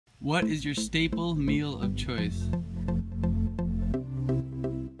What is your staple meal of choice?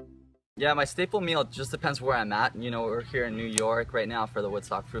 Yeah, my staple meal just depends where I'm at. You know, we're here in New York right now for the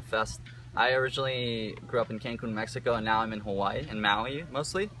Woodstock Fruit Fest. I originally grew up in Cancun, Mexico, and now I'm in Hawaii, in Maui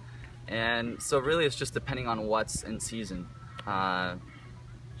mostly. And so really it's just depending on what's in season. For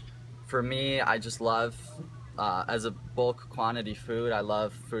me, I just love, as a bulk quantity food, I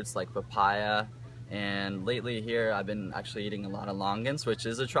love fruits like papaya. And lately here, I've been actually eating a lot of longans, which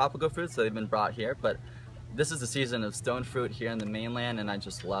is a tropical fruit, so they've been brought here. But this is the season of stone fruit here in the mainland, and I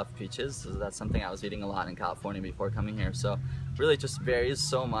just love peaches. So that's something I was eating a lot in California before coming here. So really it just varies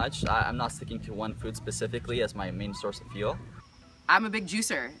so much. I'm not sticking to one food specifically as my main source of fuel. I'm a big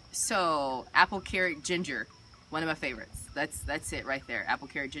juicer, so apple, carrot, ginger, one of my favorites. That's it right there, apple,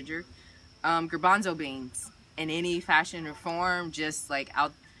 carrot, ginger. Garbanzo beans in any fashion or form, just like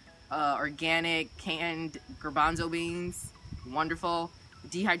organic canned garbanzo beans, wonderful.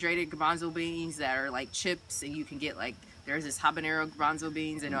 Dehydrated garbanzo beans that are like chips, and you can get like, there's this habanero garbanzo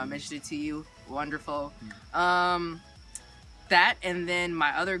beans, I know I mentioned it to you, wonderful. That, and then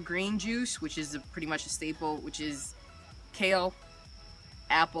my other green juice, which is pretty much a staple, which is kale,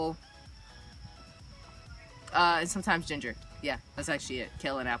 apple, and sometimes ginger. Yeah, that's actually it,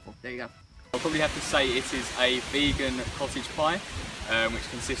 kale and apple, there you go. I'll probably have to say it is a vegan cottage pie, which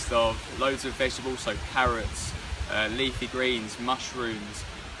consists of loads of vegetables, so carrots, leafy greens, mushrooms,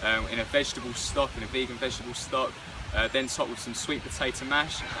 in a vegetable stock, in a vegan vegetable stock, then topped with some sweet potato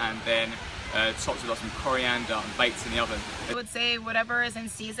mash, and then topped with some coriander and baked in the oven. I would say whatever is in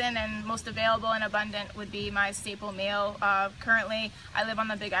season and most available and abundant would be my staple meal. Currently, I live on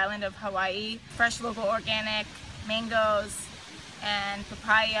the Big Island of Hawaii. Fresh, local, organic mangoes and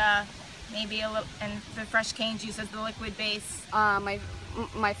papaya, maybe a little, and the fresh cane juice as the liquid base. My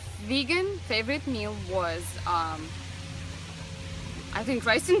vegan favorite meal was, I think,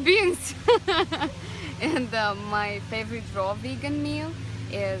 rice and beans. And my favorite raw vegan meal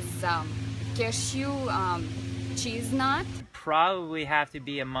is cashew cheese nut. Probably have to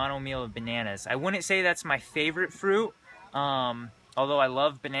be a mono meal of bananas. I wouldn't say that's my favorite fruit, although I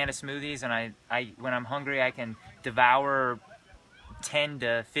love banana smoothies, and I when I'm hungry I can devour 10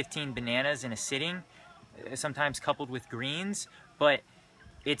 to 15 bananas in a sitting, sometimes coupled with greens. But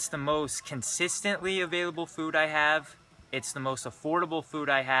it's the most consistently available food I have. It's the most affordable food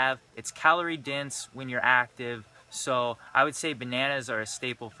I have. It's calorie dense when you're active. So I would say bananas are a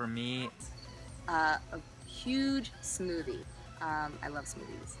staple for me. A huge smoothie. I love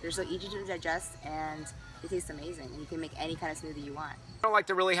smoothies. They're so easy to digest and they taste amazing. And you can make any kind of smoothie you want. I don't like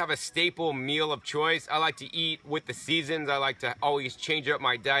to really have a staple meal of choice. I like to eat with the seasons. I like to always change up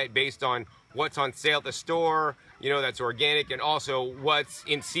my diet based on what's on sale at the store, you know, that's organic, and also what's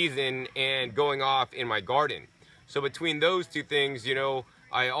in season and going off in my garden. So between those two things, you know,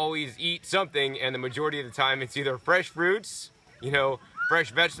 I always eat something, and the majority of the time it's either fresh fruits, you know,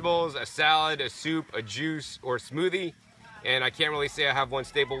 fresh vegetables, a salad, a soup, a juice, or smoothie. And I can't really say I have one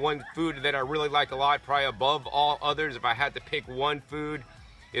staple. One food that I really like a lot, probably above all others, if I had to pick one food,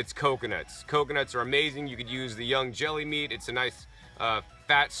 it's coconuts. Coconuts are amazing. You could use the young jelly meat. It's a nice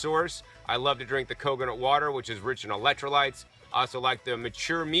fat source. I love to drink the coconut water, which is rich in electrolytes. I also like the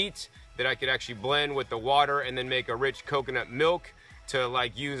mature meat that I could actually blend with the water and then make a rich coconut milk to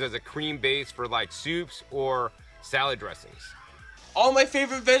like use as a cream base for like soups or salad dressings. All my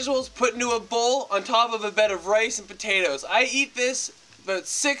favorite vegetables put into a bowl on top of a bed of rice and potatoes. I eat this about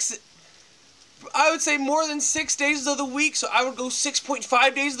I would say more than 6 days of the week, so I would go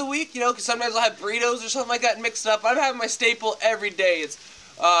 6.5 days of the week, you know, because sometimes I'll have burritos or something like that mixed up. I'm having my staple every day.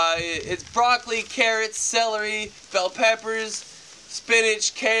 It's broccoli, carrots, celery, bell peppers,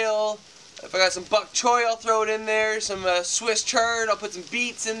 spinach, kale. If I got some bok choy, I'll throw it in there. Some Swiss chard, I'll put some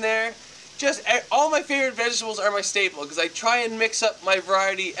beets in there. Just all my favorite vegetables are my staple because I try and mix up my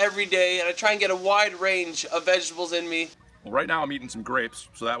variety every day, and I try and get a wide range of vegetables in me. Well, right now I'm eating some grapes,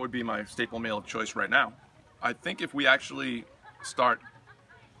 so that would be my staple meal of choice right now. I think if we actually start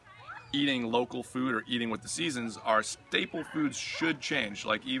eating local food or eating with the seasons, our staple foods should change.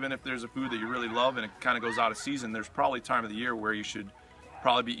 Like, even if there's a food that you really love and it kind of goes out of season, there's probably time of the year where you should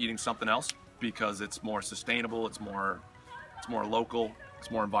probably be eating something else because it's more sustainable, it's more local, it's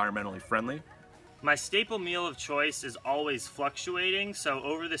more environmentally friendly. My staple meal of choice is always fluctuating, so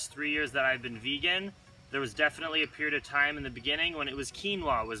over this 3 years that I've been vegan, there was definitely a period of time in the beginning when it was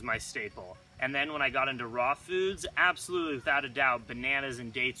quinoa was my staple. And then when I got into raw foods, absolutely without a doubt, bananas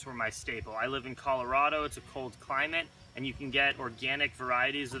and dates were my staple. I live in Colorado, it's a cold climate, and you can get organic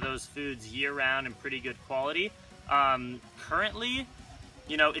varieties of those foods year-round and pretty good quality. Currently,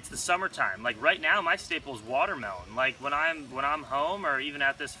 you know, it's the summertime. Like right now, my staple is watermelon. Like when I'm home or even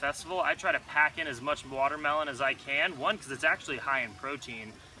at this festival, I try to pack in as much watermelon as I can. One, because it's actually high in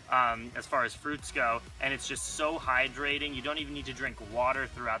protein as far as fruits go, and it's just so hydrating. You don't even need to drink water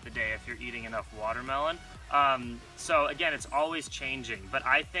throughout the day if you're eating enough watermelon. So again, it's always changing. But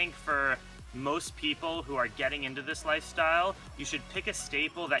I think for most people who are getting into this lifestyle, you should pick a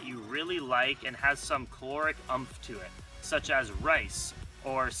staple that you really like and has some caloric oomph to it, such as rice,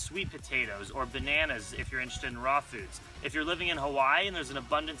 or sweet potatoes, or bananas if you're interested in raw foods. If you're living in Hawaii and there's an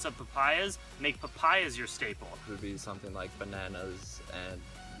abundance of papayas, make papayas your staple. It would be something like bananas and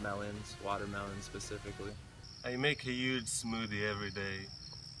melons, watermelon specifically. I make a huge smoothie every day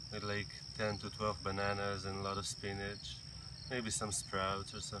with like 10 to 12 bananas and a lot of spinach, maybe some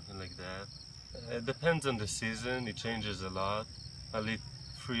sprouts or something like that. It depends on the season, it changes a lot. I'll eat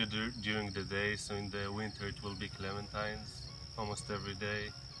fruit during the day, so in the winter it will be clementines almost every day.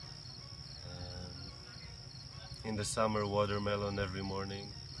 In the summer, watermelon every morning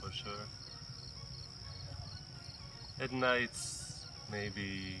for sure. At nights,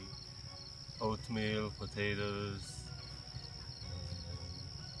 maybe oatmeal, potatoes,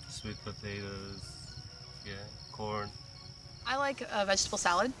 sweet potatoes, yeah, corn. I like a vegetable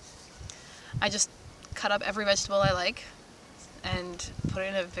salad. I just cut up every vegetable I like and put it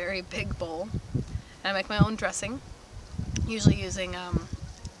in a very big bowl. And I make my own dressing, usually using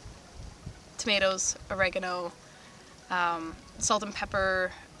tomatoes, oregano, salt and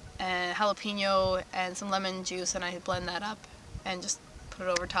pepper, and jalapeno, and some lemon juice, and I blend that up and just put it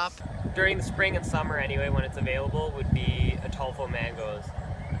over top. During the spring and summer anyway, when it's available, would be Atolfo mangoes.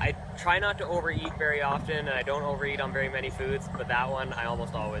 I try not to overeat very often, and I don't overeat on very many foods, but that one I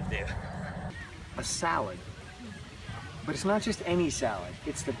almost always do. A salad. But it's not just any salad,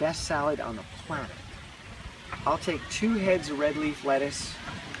 it's the best salad on the planet. I'll take 2 heads of red leaf lettuce,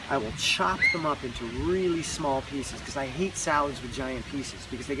 I will chop them up into really small pieces, because I hate salads with giant pieces,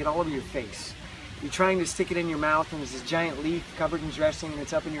 because they get all over your face. You're trying to stick it in your mouth, and there's this giant leaf covered in dressing, and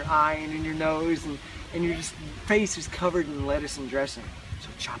it's up in your eye and in your nose, and your face is covered in lettuce and dressing. So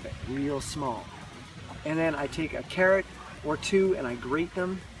chop it real small. And then I take a carrot or 2 and I grate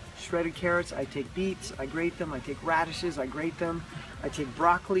them. Shredded carrots, I take beets, I grate them. I take radishes, I grate them. I take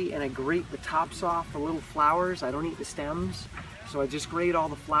broccoli and I grate the tops off, the little flowers. I don't eat the stems. So I just grate all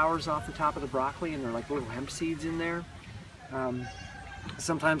the flowers off the top of the broccoli, and they're like little hemp seeds in there.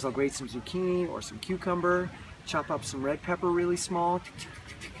 Sometimes I'll grate some zucchini or some cucumber, chop up some red pepper really small,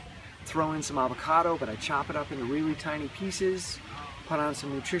 throw in some avocado, but I chop it up into really tiny pieces, put on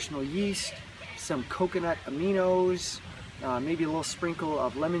some nutritional yeast, some coconut aminos, maybe a little sprinkle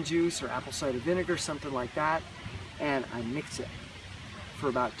of lemon juice or apple cider vinegar, something like that, and I mix it for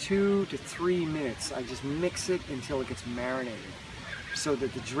about 2 to 3 minutes. I just mix it until it gets marinated, so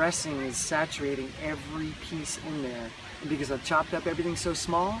that the dressing is saturating every piece in there. And because I've chopped up everything so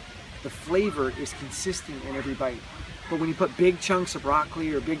small, the flavor is consistent in every bite. But when you put big chunks of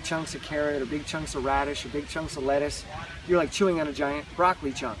broccoli or big chunks of carrot or big chunks of radish or big chunks of lettuce, you're like chewing on a giant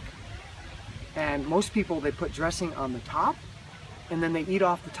broccoli chunk. And most people, they put dressing on the top, and then they eat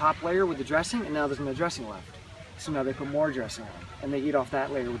off the top layer with the dressing, and now there's no dressing left. So now they put more dressing on, and they eat off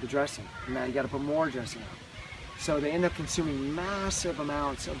that layer with the dressing, and now you gotta put more dressing on. So they end up consuming massive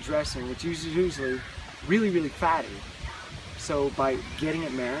amounts of dressing, which is usually really, really fatty. So by getting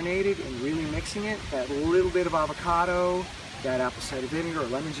it marinated and really mixing it, that little bit of avocado, that apple cider vinegar or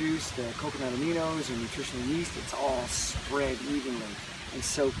lemon juice, the coconut aminos or nutritional yeast, it's all spread evenly and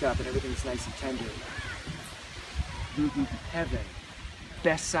soaked up, and everything's nice and tender. Heaven.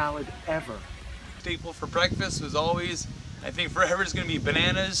 Best salad ever. Staple for breakfast was always, I think forever, is going to be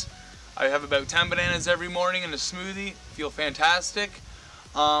bananas. I have about 10 bananas every morning in a smoothie. Feel fantastic.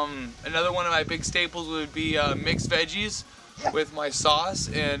 Another one of my big staples would be mixed veggies with my sauce,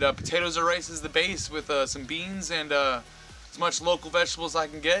 and potatoes or rice is the base, with some beans and as much local vegetables I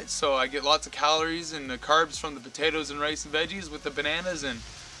can get. So I get lots of calories and carbs from the potatoes and rice and veggies with the bananas, and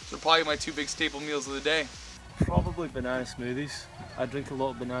they're probably my 2 big staple meals of the day. Probably banana smoothies. I drink a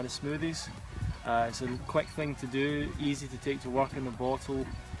lot of banana smoothies. It's a quick thing to do, easy to take to work in the bottle,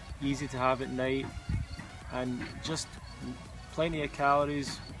 easy to have at night, and just plenty of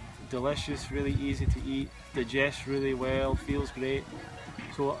calories, delicious, really easy to eat, digests really well, feels great.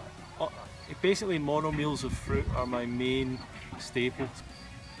 So basically mono meals of fruit are my main staple.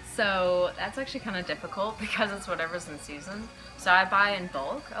 So that's actually kind of difficult because it's whatever's in season. So I buy in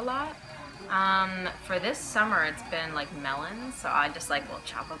bulk a lot. For this summer it's been like melons, so I just will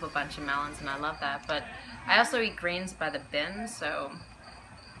chop up a bunch of melons, and I love that. But I also eat greens by the bin, so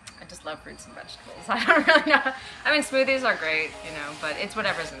I just love fruits and vegetables. I don't really know. I mean, smoothies are great, you know, but it's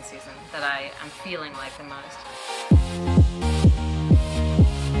whatever's in season that I'm feeling like the most.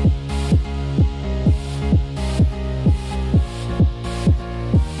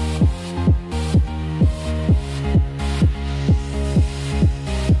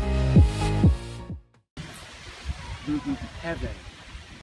 Heaven.